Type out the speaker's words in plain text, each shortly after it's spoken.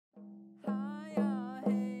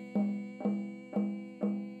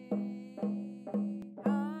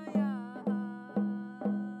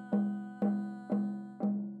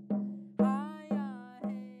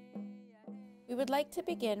like to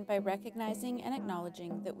begin by recognizing and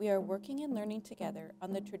acknowledging that we are working and learning together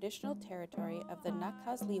on the traditional territory of the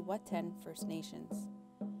Nak'azli-Whatan First Nations.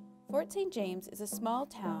 Fort St. James is a small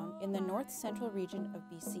town in the north central region of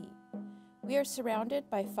BC. We are surrounded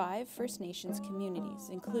by 5 First Nations communities,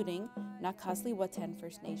 including Nak'azli-Whatan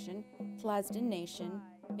First Nation, Tla'azdin Nation,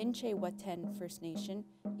 Binche-Whatan First Nation,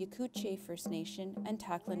 Yekooche First Nation, and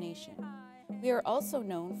Takla Nation. We are also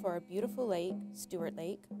known for our beautiful lake, Stewart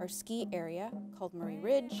Lake, our ski area, called Murray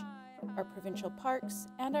Ridge, our provincial parks,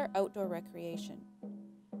 and our outdoor recreation.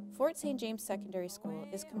 Fort St. James Secondary School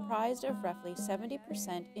is comprised of roughly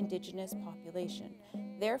 70% Indigenous population.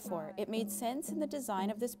 Therefore, it made sense in the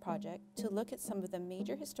design of this project to look at some of the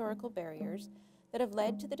major historical barriers that have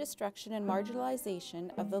led to the destruction and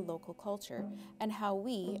marginalization of the local culture, and how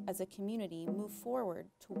we, as a community, move forward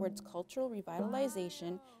towards cultural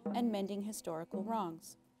revitalization and mending historical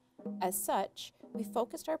wrongs. As such, we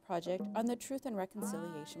focused our project on the truth and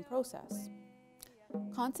reconciliation process.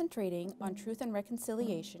 Concentrating on truth and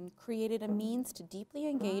reconciliation created a means to deeply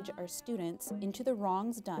engage our students into the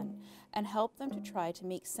wrongs done and help them to try to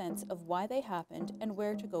make sense of why they happened and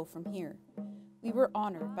where to go from here. We were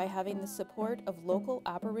honored by having the support of local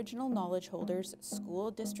Aboriginal knowledge holders, school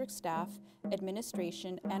district staff,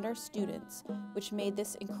 administration, and our students, which made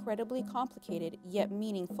this incredibly complicated yet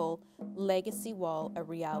meaningful legacy wall a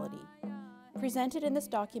reality. Presented in this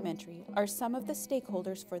documentary are some of the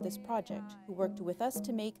stakeholders for this project who worked with us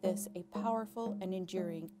to make this a powerful and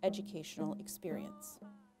enduring educational experience.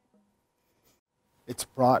 It's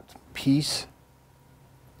brought peace,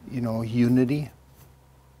 unity,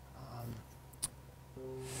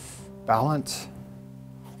 balance,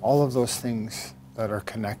 all of those things that are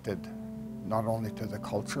connected not only to the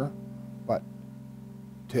culture, but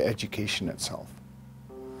to education itself.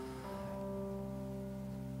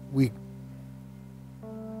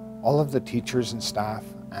 All of the teachers and staff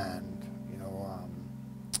and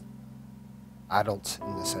adults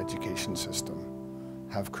in this education system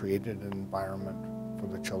have created an environment for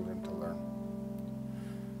the children to learn.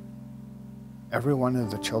 Every one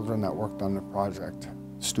of the children that worked on the project,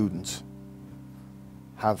 students,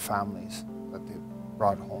 have families that they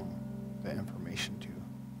brought home the information to,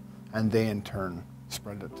 and they in turn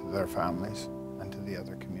spread it to their families and to the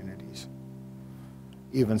other communities.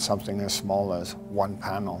 Even something as small as one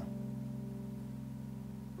panel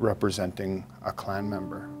representing a clan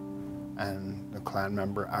member, and the clan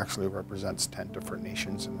member actually represents 10 different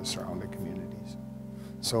nations in the surrounding communities.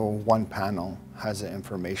 So one panel has the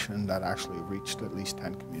information that actually reached at least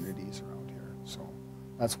 10 communities around here. So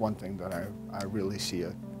that's one thing that I really see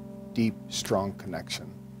a deep, strong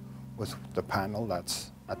connection with the panel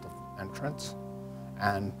that's at the entrance,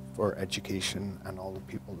 and for education and all the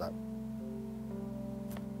people that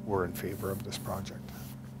were in favor of this project.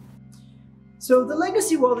 So the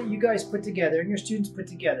legacy wall that you guys put together and your students put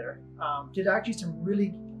together did actually some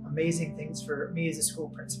really amazing things for me as a school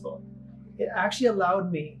principal. It actually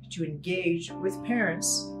allowed me to engage with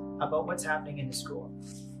parents about what's happening in the school.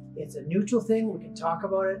 It's a neutral thing, we can talk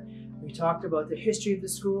about it. We talked about the history of the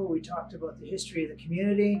school, we talked about the history of the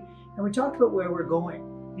community, and we talked about where we're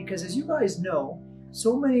going. Because as you guys know,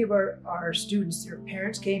 so many of our students, their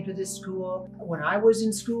parents came to this school. When I was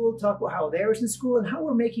in school, talk about how they were in school and how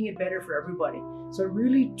we're making it better for everybody. So it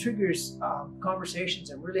really triggers conversations.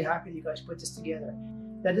 I'm really happy that you guys put this together.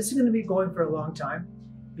 Now this is going to be going for a long time,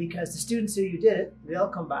 because the students who you did it, they'll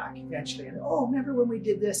come back eventually and, oh, remember when we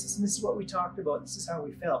did this, and this is what we talked about, this is how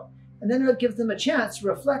we felt. And then it'll give them a chance to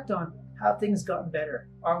reflect on how things gotten better.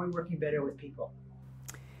 Are we working better with people?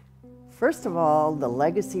 First of all, the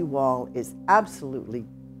legacy wall is absolutely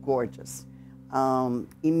gorgeous.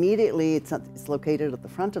 Immediately, it's located at the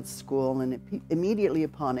front of the school, and immediately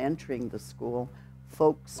upon entering the school,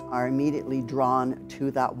 folks are immediately drawn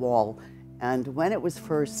to that wall. And when it was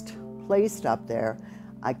first placed up there,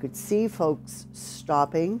 I could see folks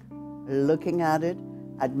stopping, looking at it,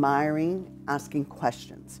 admiring, asking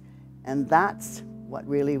questions. And that's what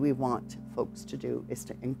really we want folks to do, is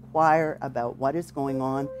to inquire about what is going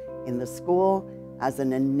on in the school as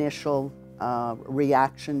an initial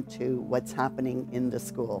reaction to what's happening in the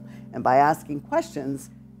school. And by asking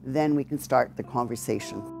questions, then we can start the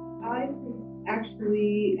conversation. I was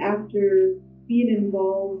actually, after being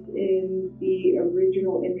involved in the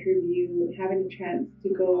original interview and having a chance to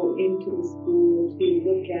go into the school to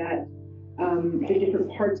look at the different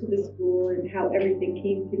parts of the school and how everything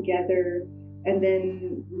came together, and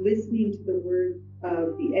then listening to the words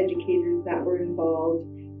of the educators that were involved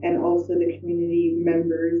and also the community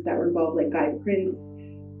members that were involved, like Guy Prince,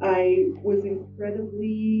 I was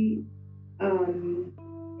incredibly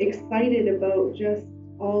excited about just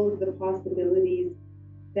all of the possibilities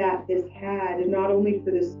that this had, and not only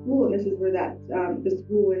for the school, and this is where that the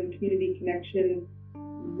school and community connection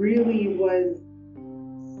really was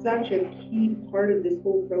such a key part of this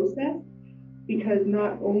whole process, because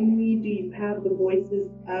not only do you have the voices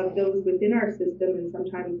of those within our system, and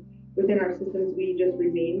sometimes within our systems we just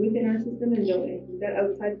remain within our system and don't include that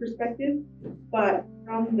outside perspective, but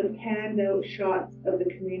from the panned out shots of the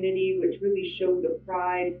community, which really showed the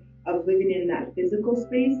pride of living in that physical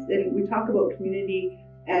space. And we talk about community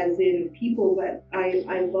as in people, but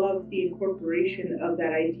I love the incorporation of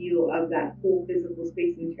that ideal of that whole physical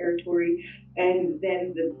space and territory, and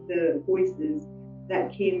then the voices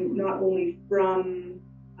that came not only from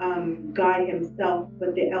Guy himself,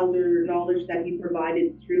 but the elder knowledge that he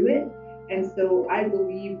provided through it. And so I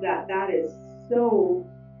believe that that is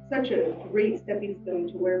such a great stepping stone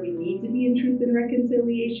to where we need to be in truth and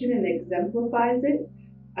reconciliation, and exemplifies it.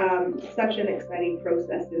 Such an exciting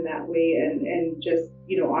process in that way, and just,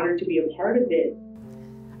 you know, honored to be a part of it.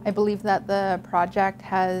 I believe that the project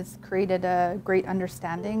has created a great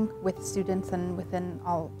understanding with students and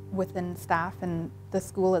within staff and the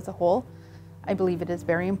school as a whole. I believe it is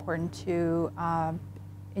very important to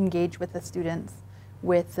engage with the students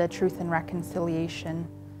with the truth and reconciliation.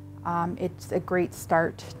 It's a great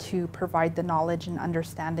start to provide the knowledge and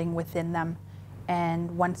understanding within them.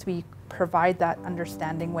 And once we provide that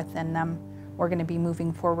understanding within them, we're going to be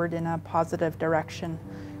moving forward in a positive direction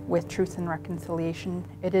with truth and reconciliation.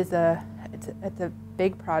 It's a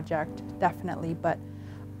big project, definitely, but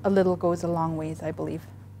a little goes a long ways, I believe.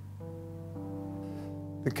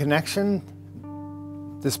 The connection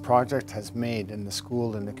this project has made in the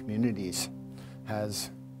school and the communities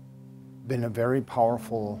has been a very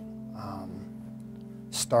powerful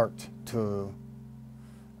start to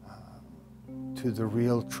the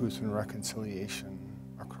real truth and reconciliation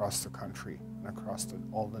across the country and across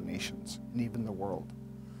all the nations and even the world.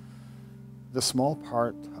 The small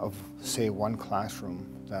part of, say, one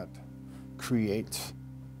classroom that creates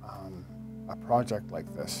a project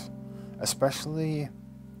like this, especially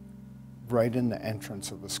right in the entrance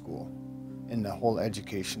of the school, in the whole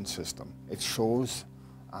education system, it shows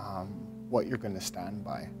what you're going to stand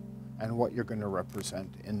by and what you're going to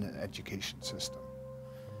represent in the education system.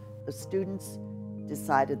 The students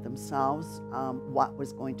decided themselves what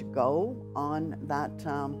was going to go on that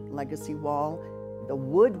legacy wall. The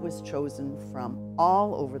wood was chosen from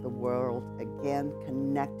all over the world, again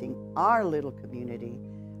connecting our little community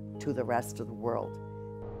to the rest of the world.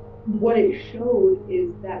 What it showed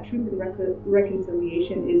is that truth and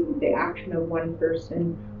reconciliation isn't the action of one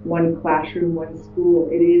person, one classroom, one school.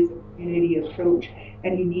 It is a community approach,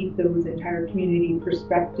 and you need those entire community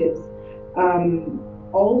perspectives.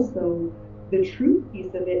 Also, the truth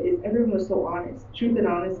piece of it is everyone was so honest. Truth and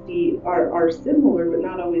honesty are similar, but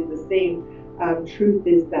not always the same. Truth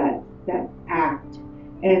is that act,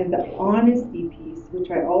 and the honesty piece,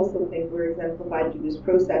 which I also think were exemplified through this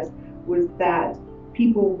process, was that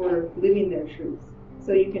people were living their truths.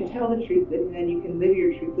 So you can tell the truth, and then you can live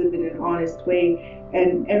your truth, live in an honest way.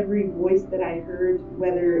 And every voice that I heard,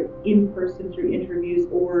 whether in person through interviews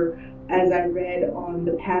or as I read on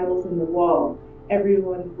the panels in the wall,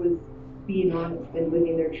 everyone was being honest and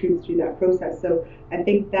living their truth through that process. So I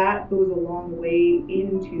think that goes a long way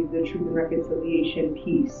into the truth and reconciliation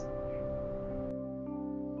piece.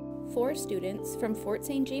 4 students from Fort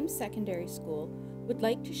St. James Secondary School would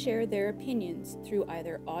like to share their opinions through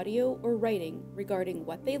either audio or writing regarding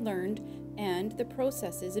what they learned and the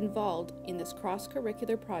processes involved in this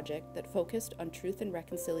cross-curricular project that focused on truth and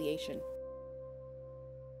reconciliation.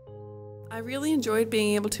 I really enjoyed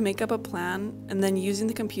being able to make up a plan and then using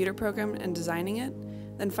the computer program and designing it,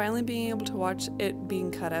 then finally being able to watch it being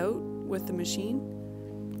cut out with the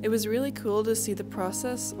machine. It was really cool to see the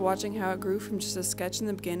process, watching how it grew from just a sketch in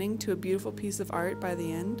the beginning to a beautiful piece of art by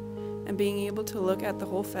the end, and being able to look at the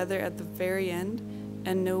whole feather at the very end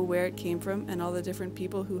and know where it came from and all the different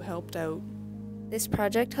people who helped out. This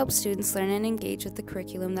project helps students learn and engage with the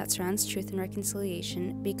curriculum that surrounds truth and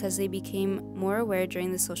reconciliation because they became more aware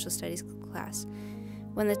during the social studies class.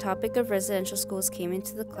 When the topic of residential schools came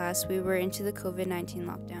into the class, we were into the COVID-19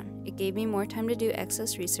 lockdown. It gave me more time to do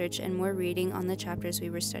excess research and more reading on the chapters we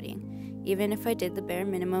were studying. Even if I did the bare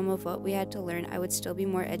minimum of what we had to learn, I would still be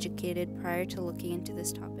more educated prior to looking into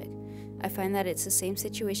this topic. I find that it's the same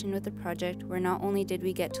situation with the project, where not only did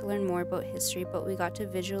we get to learn more about history, but we got to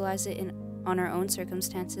visualize it on our own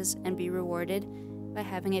circumstances and be rewarded by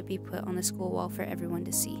having it be put on the school wall for everyone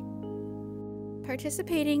to see.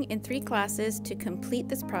 Participating in 3 classes to complete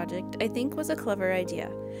this project, I think, was a clever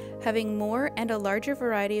idea. Having more and a larger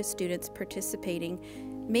variety of students participating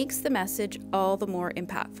makes the message all the more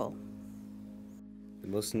impactful. The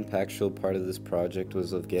most impactful part of this project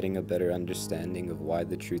was of getting a better understanding of why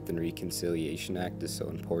the Truth and Reconciliation Act is so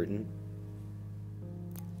important.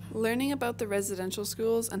 Learning about the residential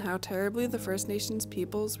schools and how terribly the First Nations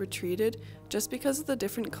peoples were treated just because of the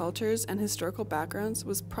different cultures and historical backgrounds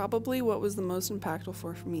was probably what was the most impactful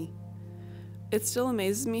for me. It still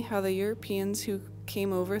amazes me how the Europeans who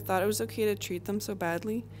came over thought it was okay to treat them so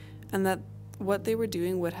badly, and that what they were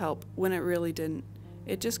doing would help, when it really didn't.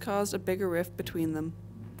 It just caused a bigger rift between them.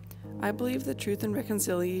 I believe the Truth and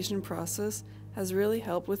Reconciliation process has really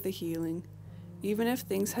helped with the healing. Even if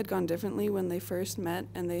things had gone differently when they first met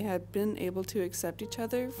and they had been able to accept each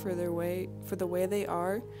other for the way they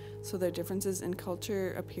are, so their differences in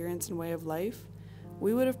culture, appearance, and way of life,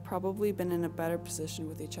 we would have probably been in a better position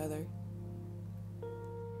with each other.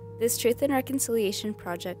 This Truth and Reconciliation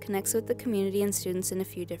project connects with the community and students in a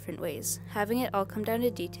few different ways. Having it all come down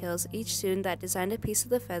to details, each student that designed a piece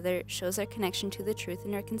of the feather shows their connection to the Truth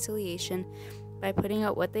and Reconciliation by putting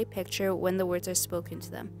out what they picture when the words are spoken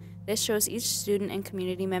to them. This shows each student and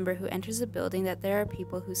community member who enters the building that there are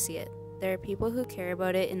people who see it. There are people who care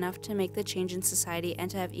about it enough to make the change in society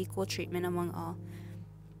and to have equal treatment among all.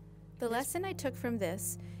 The lesson I took from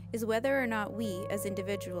this is whether or not we, as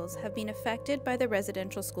individuals, have been affected by the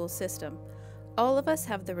residential school system. All of us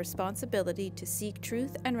have the responsibility to seek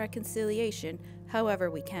truth and reconciliation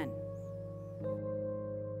however we can.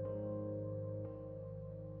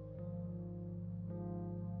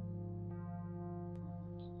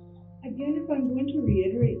 Again, if I'm going to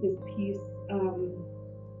reiterate this piece,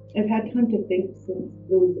 I've had time to think since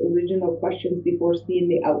those original questions before seeing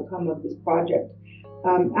the outcome of this project.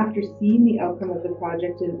 After seeing the outcome of the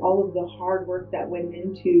project and all of the hard work that went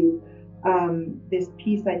into this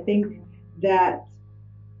piece, I think that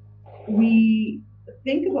we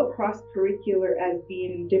think about cross-curricular as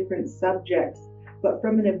being different subjects, but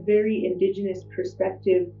from a very Indigenous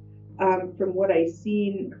perspective, from what I've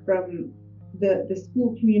seen from the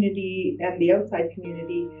school community and the outside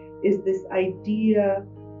community, is this idea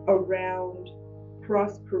around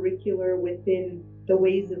cross-curricular within the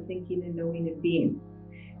ways of thinking and knowing and being.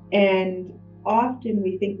 And often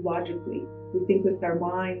we think logically, we think with our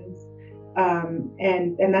minds,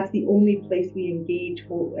 and that's the only place we engage,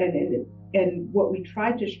 and what we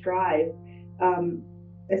try to strive,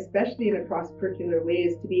 especially in a cross-curricular way,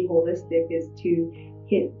 is to be holistic, is to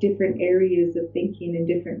hit different areas of thinking in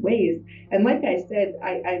different ways. And like I said,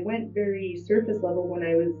 I went very surface level when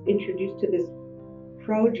I was introduced to this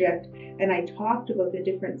project, and I talked about the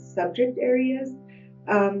different subject areas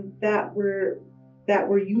that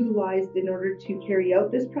were utilized in order to carry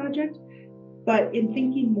out this project. But in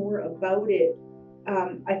thinking more about it,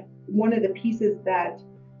 one of the pieces that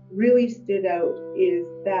really stood out is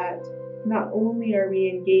that not only are we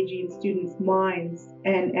engaging students' minds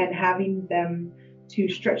and having them to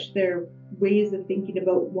stretch their ways of thinking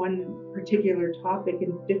about one particular topic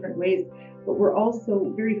in different ways, but we're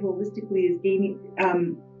also very holistically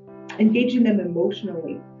engaging them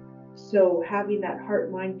emotionally. So having that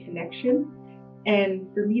heart-mind connection. And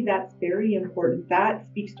for me, that's very important. That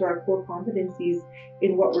speaks to our core competencies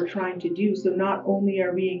in what we're trying to do. So not only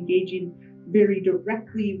are we engaging very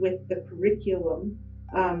directly with the curriculum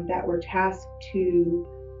that we're tasked to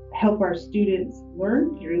help our students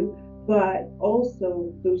learn through, but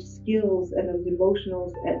also those skills and those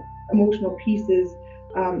emotional pieces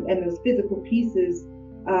and those physical pieces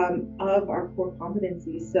of our core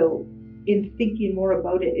competencies. So in thinking more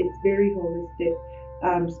about it, it's very holistic,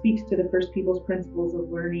 speaks to the First Peoples principles of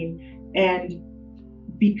learning. And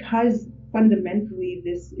because fundamentally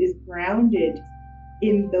this is grounded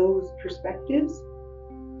in those perspectives,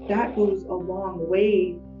 that goes a long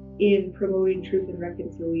way in promoting truth and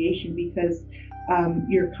reconciliation, because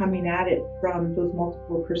you're coming at it from those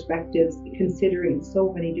multiple perspectives, considering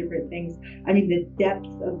so many different things. I mean, the depth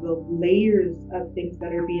of the layers of things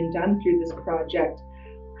that are being done through this project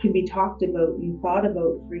can be talked about and thought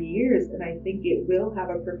about for years, and I think it will have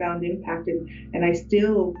a profound impact. And I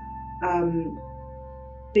still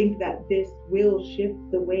think that this will shift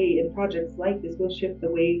the way, and projects like this will shift the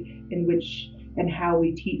way in which and how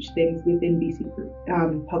we teach things within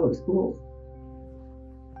BC public schools.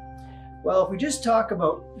 Well, if we just talk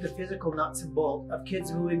about the physical nuts and bolts of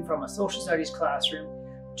kids moving from a social studies classroom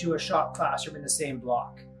to a shop classroom in the same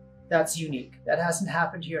block, that's unique. That hasn't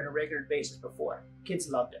happened here on a regular basis before. Kids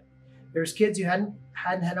loved it. There's kids who hadn't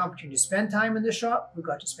had an opportunity to spend time in the shop who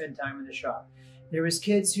got to spend time in the shop. There was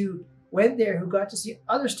kids who went there who got to see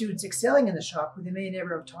other students excelling in the shop who they may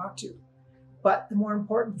never have talked to. But the more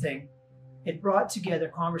important thing, it brought together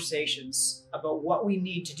conversations about what we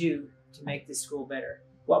need to do to make this school better.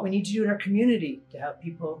 what we need to do in our community to have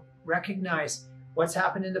people recognize what's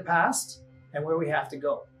happened in the past and where we have to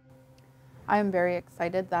go. I am very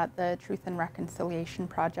excited that the Truth and Reconciliation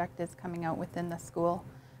project is coming out within the school.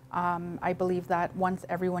 I believe that once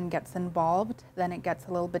everyone gets involved, then it gets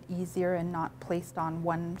a little bit easier and not placed on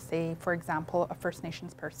one, say, for example, a First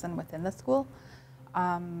Nations person within the school.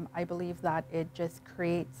 I believe that it just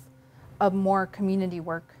creates a more community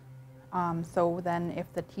work. So then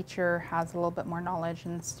if the teacher has a little bit more knowledge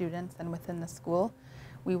in the students and within the school,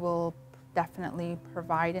 we will definitely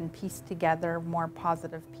provide and piece together more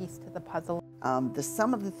positive piece to the puzzle.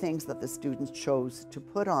 Some of the things that the students chose to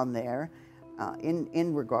put on there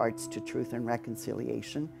in regards to truth and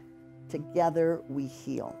reconciliation: together we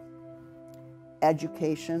heal.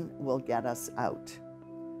 Education will get us out.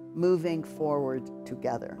 Moving forward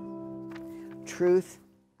together. Truth,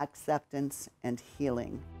 acceptance, and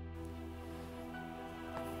healing.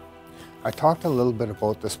 I talked a little bit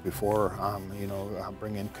about this before,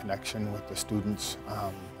 bringing connection with the students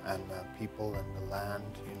and the people and the land,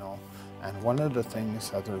 And one of the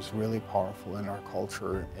things that is really powerful in our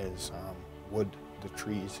culture is wood, the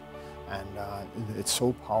trees. And it's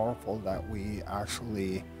so powerful that we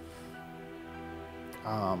actually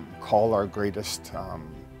call our greatest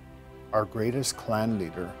clan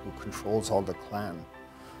leader, who controls all the clan.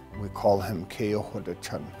 We call him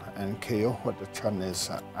Keohudachun, and Keohudachun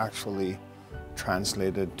is actually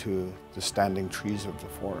translated to the standing trees of the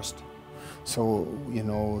forest. So,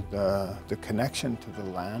 the connection to the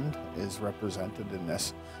land is represented in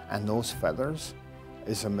this, and those feathers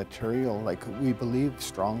is a material, like, we believe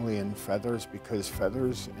strongly in feathers because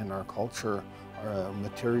feathers in our culture are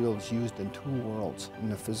materials used in two worlds, in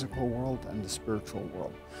the physical world and the spiritual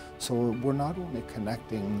world. So we're not only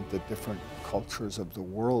connecting the different cultures of the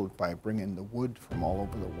world by bringing the wood from all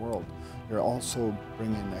over the world, you're also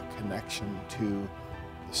bringing a connection to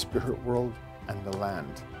the spirit world and the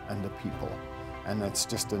land and the people. And it's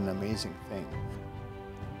just an amazing thing.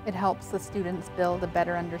 It helps the students build a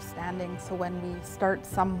better understanding, so when we start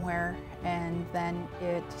somewhere and then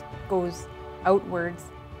it goes outwards,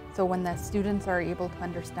 so when the students are able to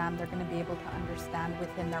understand, they're going to be able to understand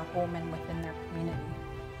within their home and within their community.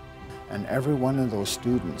 And every one of those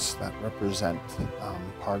students that represent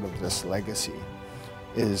part of this legacy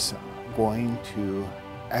is going to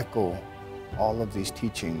echo all of these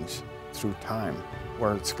teachings through time,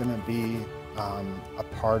 where it's going to be a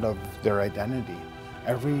part of their identity.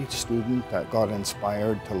 Every student that got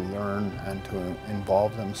inspired to learn and to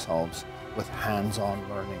involve themselves with hands-on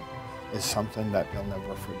learning is something that they'll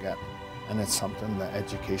never forget. And it's something the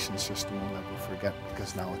education system will never forget,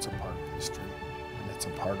 because now it's a part of history and it's a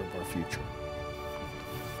part of our future.